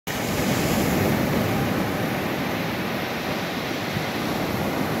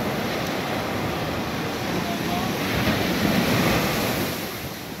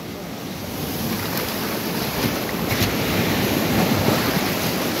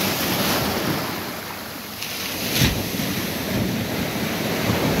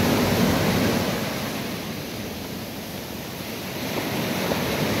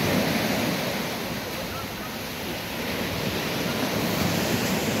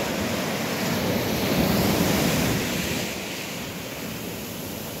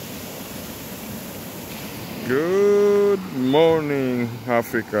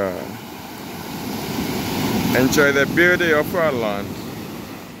Africa. Enjoy the beauty of our land.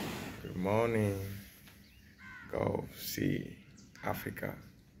 Good morning. Go see Africa.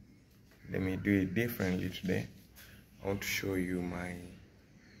 Let me do it differently today. I want to show you my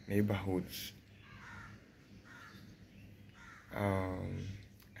neighborhoods.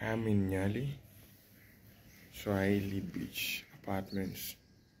 I'm in Nyali, Swahili beach apartments.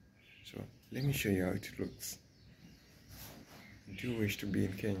 So let me show you how it looks. Do you wish to be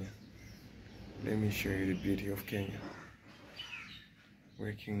in Kenya? Let me show you the beauty of Kenya.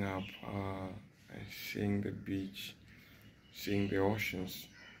 Waking up and seeing the beach, seeing the oceans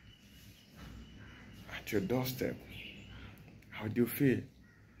at your doorstep. How do you feel?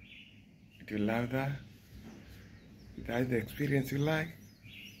 Do you love that? Is that the experience you like?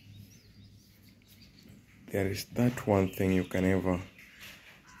 There is not one thing you can ever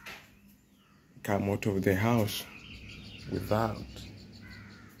come out of the house without.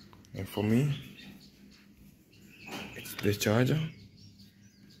 And for me, it's the charger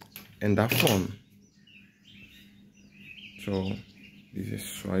and that phone. So this is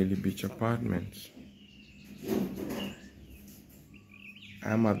Swahili Beach Apartments.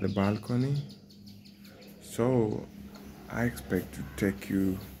 I'm at the balcony, so I expect to take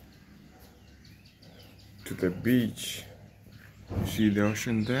you to the beach. You see the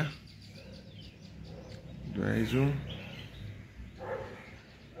ocean there? Do I zoom?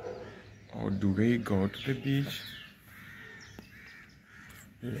 Or do we go to the beach?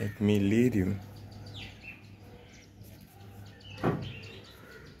 Let me lead you.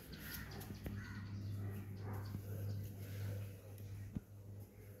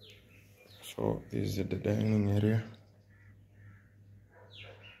 So this is the dining area.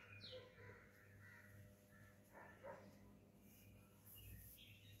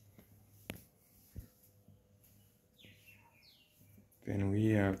 Then we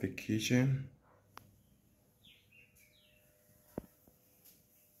have the kitchen.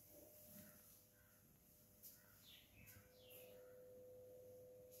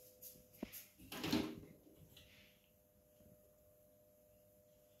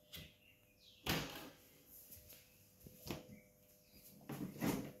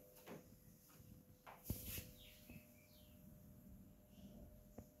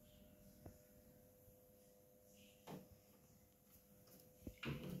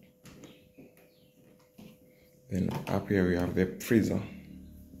 Then up here we have the freezer.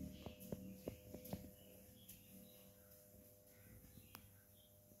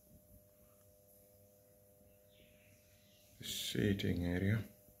 The seating area.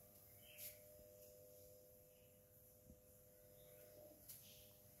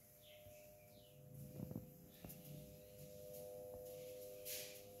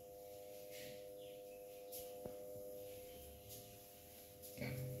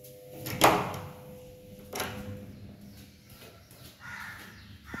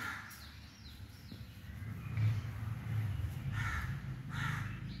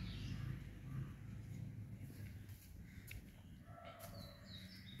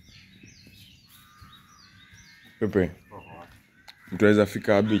 Pepe, mtuweza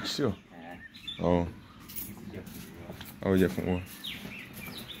fika beach sio? Oh. Au hujafungua.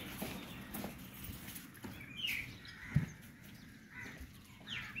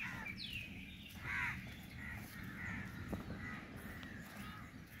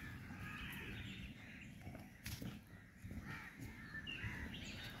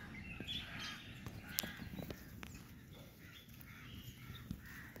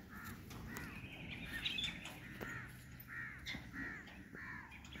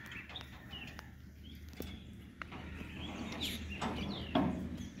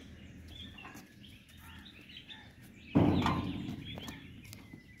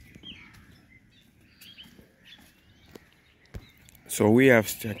 So we have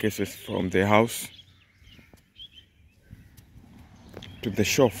staircases from the house to the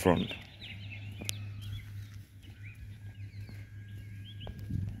shop front.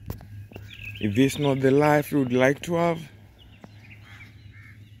 Is this not the life you would like to have?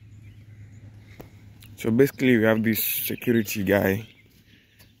 So basically we have this security guy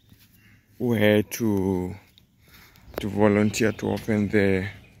who had to volunteer to open the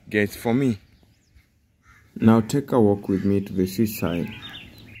gates for me. Now take a walk with me to the seaside.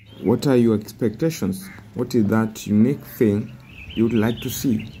 What are your expectations? What is that unique thing you would like to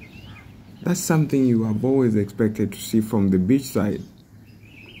see? That's something you have always expected to see from the beach side.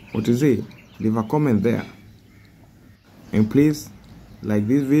 What is it? Leave a comment there. And please, like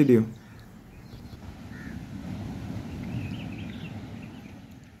this video.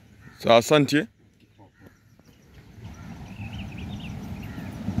 So asante.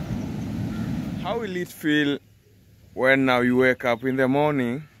 How will it feel when now you wake up in the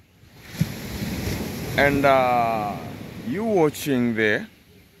morning and you watching the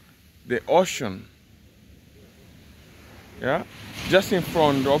ocean, yeah, just in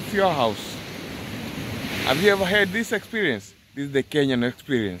front of your house? Have you ever had this experience? This is the Kenyan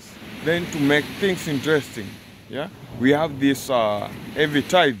experience. Then to make things interesting, yeah, we have these heavy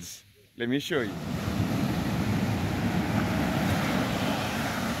tides. Let me show you.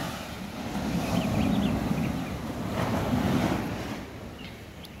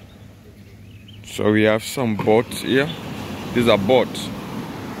 So we have some boats here. These are boats.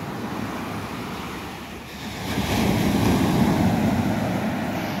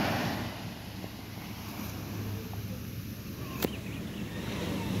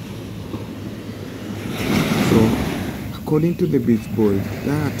 So according to the beach boys,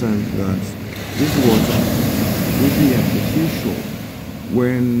 there are times that this water will be artificial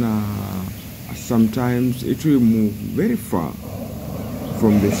when sometimes it will move very far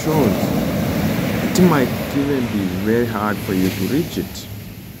from the shores. It might even be very hard for you to reach it,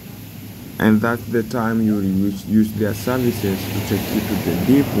 and that's the time you use their services to take you to the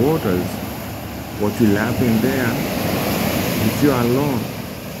deep waters. What will happen there if you are alone?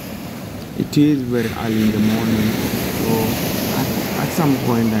 It is very early in the morning, so at some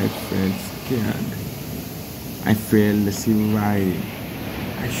point I felt scared. I felt the sea riding.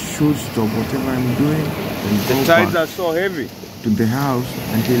 I should stop whatever I'm doing and go The tides are so heavy. to the house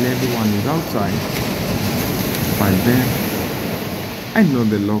until everyone is outside. But then I know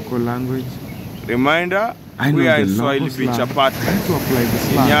the local language. Reminder, I we know are the in Swahili local beach slang. I apartment. have to apply the In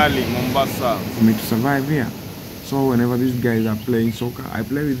slang Nyali, Mombasa. for me to survive here. So whenever these guys are playing soccer, I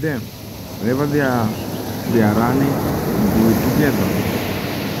play with them. Whenever they are running, we do it together.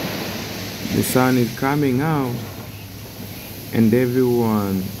 The sun is coming out and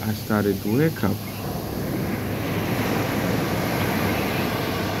everyone has started to wake up.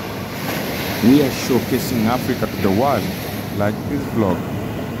 We are showcasing Africa to the world, like this vlog.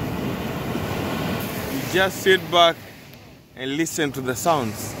 You just sit back and listen to the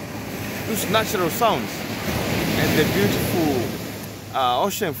sounds. Those natural sounds. And the beautiful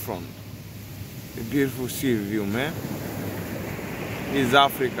ocean front. The beautiful sea view, man. This is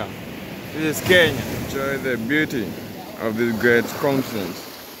Africa. This is Kenya. Enjoy the beauty of this great continent.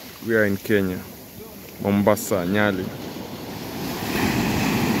 We are in Kenya, Mombasa, Nyali.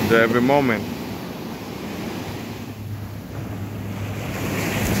 Enjoy every moment.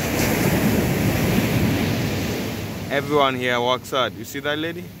 Everyone here works hard. You see that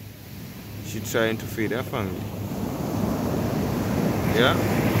lady? She's trying to feed her family. Yeah?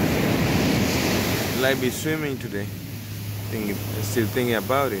 Will I be swimming today? Still thinking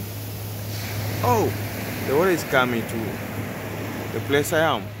about it. Oh, the water is coming to the place I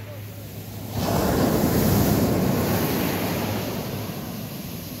am.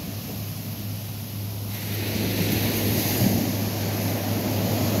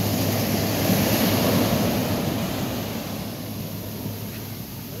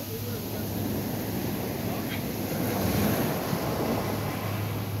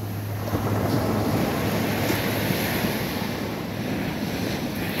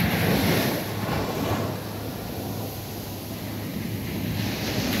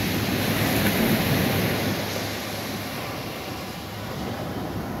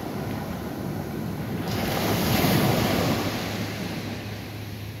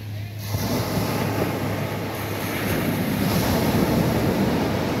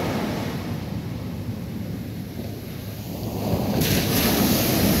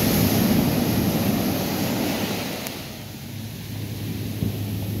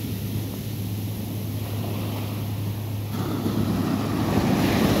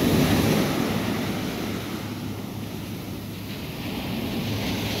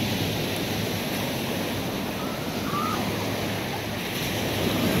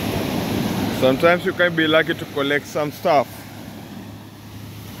 Sometimes you can be lucky to collect some stuff.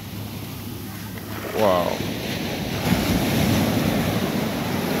 Wow.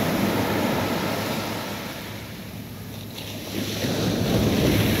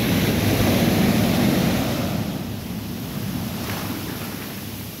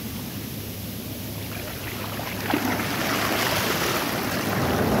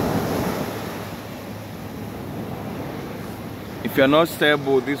 If you're not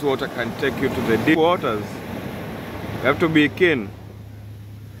stable, this water can take you to the deep waters. You have to be keen.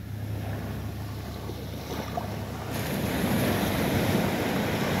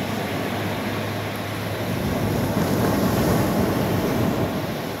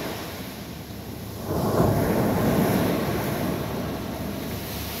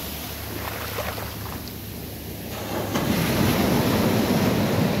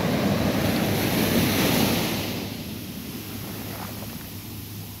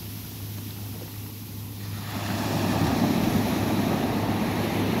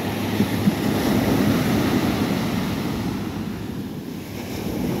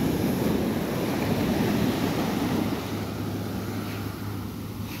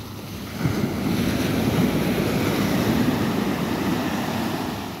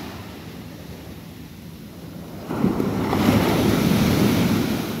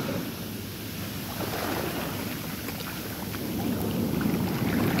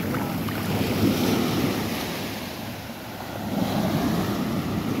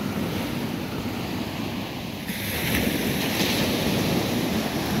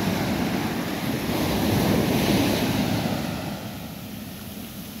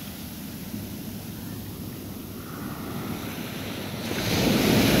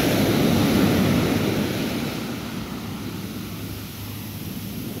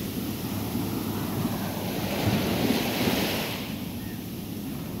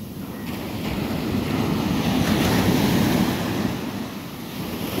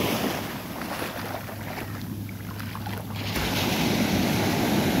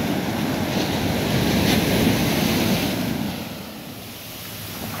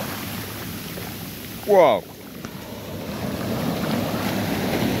 Wow.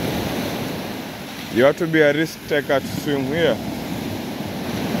 You have to be a risk taker to swim here.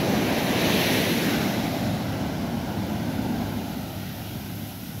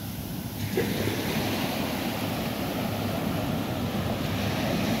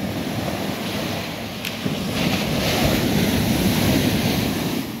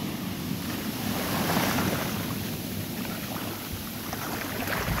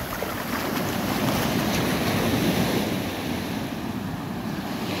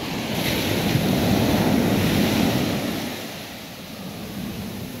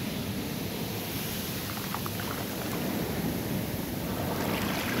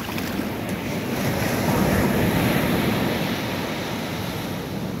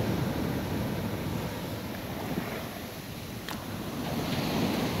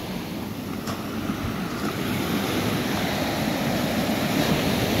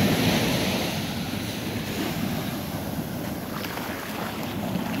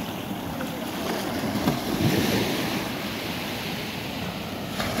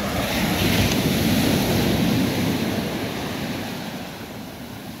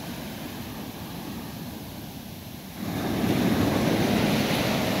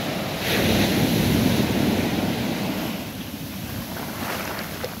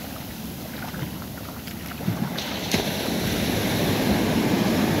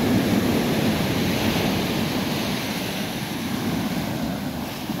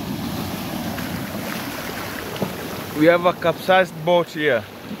 We have a capsized boat here.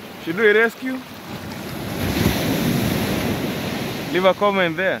 Should we rescue? Leave a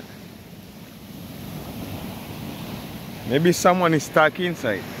comment there. Maybe someone is stuck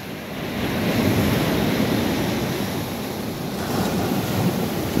inside.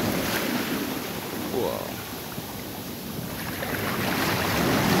 Wow.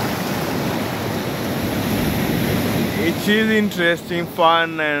 It is interesting,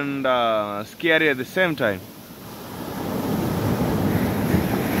 fun, and scary at the same time.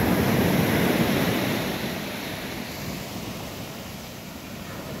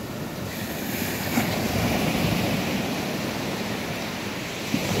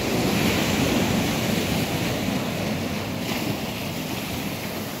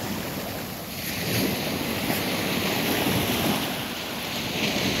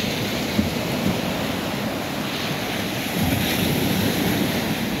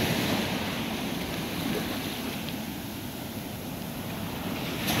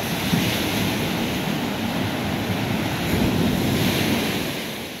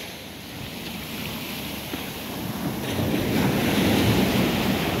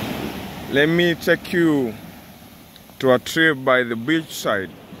 Let me take you to a trip by the beach side,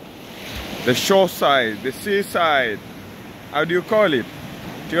 the shore side, the seaside. How do you call it?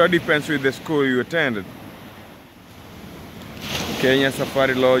 It all depends with the school you attended. Kenya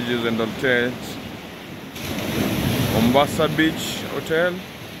Safari Lodges and Hotels, Mombasa Beach Hotel,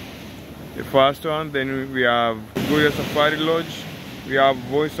 the first one. Then we have Goya Safari Lodge, we have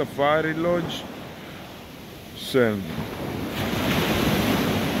Voice Safari Lodge. So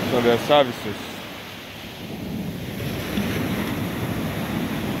their services.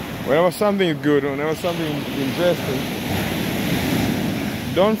 Whenever something is good, whenever something is interesting,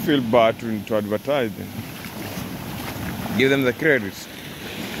 don't feel bad to advertise them. Give them the credits.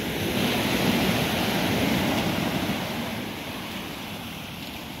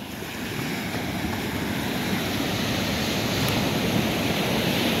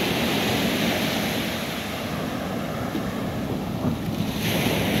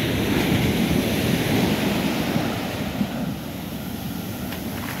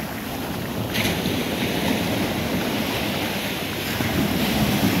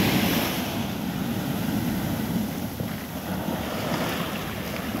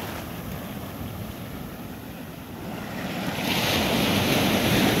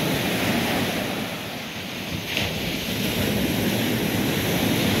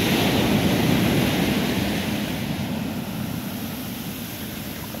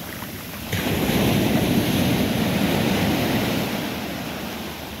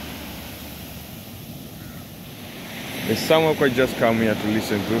 Someone could just come here to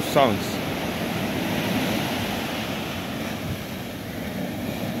listen to those sounds.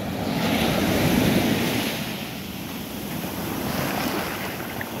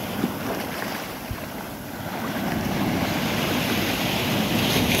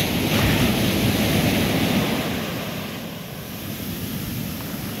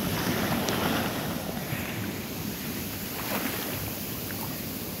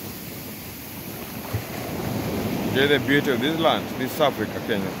 Enjoy the beauty of this land. This is Africa,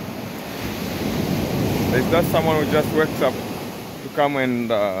 Kenya. There's not someone who just wakes up to come and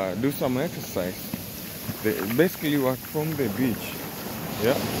do some exercise. They basically work from the beach.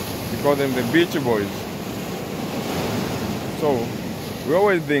 Yeah, we call them the beach boys. So we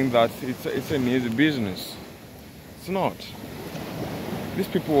always think that it's an easy business. It's not. These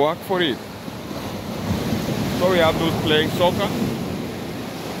people work for it. So we have those playing soccer.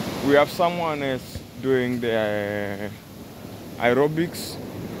 We have someone else doing the aerobics,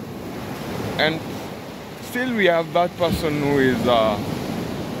 and still we have that person who is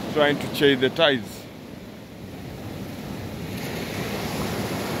trying to chase the tides.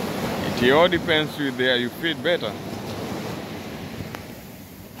 It all depends with where you fit better.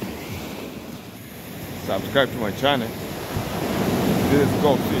 Subscribe to my channel. This is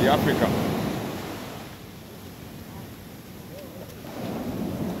GoSeeAfrica.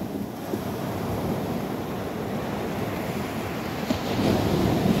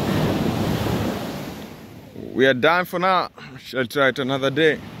 We are done for now. Shall try it another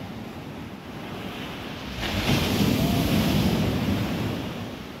day.